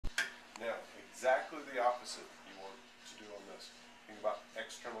Now, exactly the opposite you want to do on this. Think about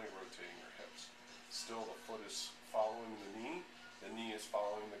externally rotating your hips. Still, the foot is following the knee is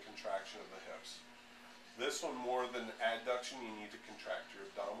following the contraction of the hips. This one, more than adduction, you need to contract your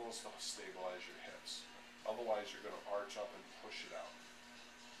abdominals to stabilize your hips. Otherwise, you're going to arch up and push it out.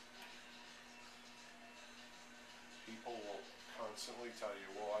 People will constantly tell you,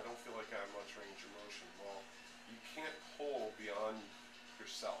 well, I don't feel like I have much range of motion. Well, you can't pull beyond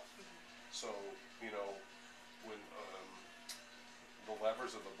yourself. So, you know, when the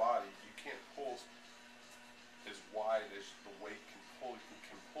levers of the body, you can't pull as wide as the weight can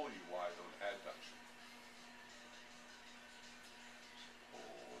pull you wide on adduction.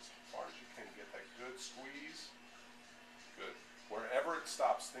 Pull as far as you can, get that good squeeze. Good. Wherever it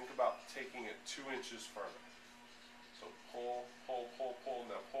stops, think about taking it 2 inches further. So pull, pull, pull, pull.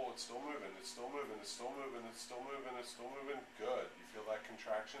 Now pull, it's still moving, it's still moving, it's still moving, it's still moving, it's still moving. Good. You feel that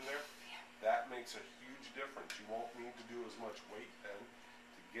contraction there? Yeah. That makes a huge difference. You won't need to do as much weight then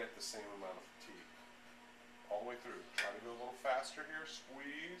to get the same amount of fatigue. All the way through. Try to go a little faster here.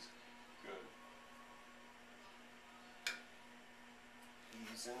 Squeeze. Good.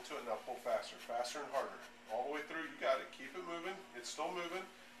 Ease into it. Now pull faster. Faster and harder. All the way through. You got it. Keep it moving. It's still moving.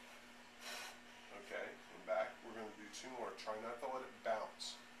 Okay. And back. We're going to do 2 more. Try not to let it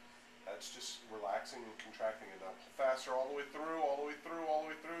bounce. That's just relaxing and contracting it. Now pull faster all the way through, all the way through, all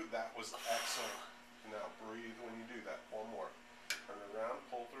the way through. That was excellent. Now breathe when you do that. 1 more.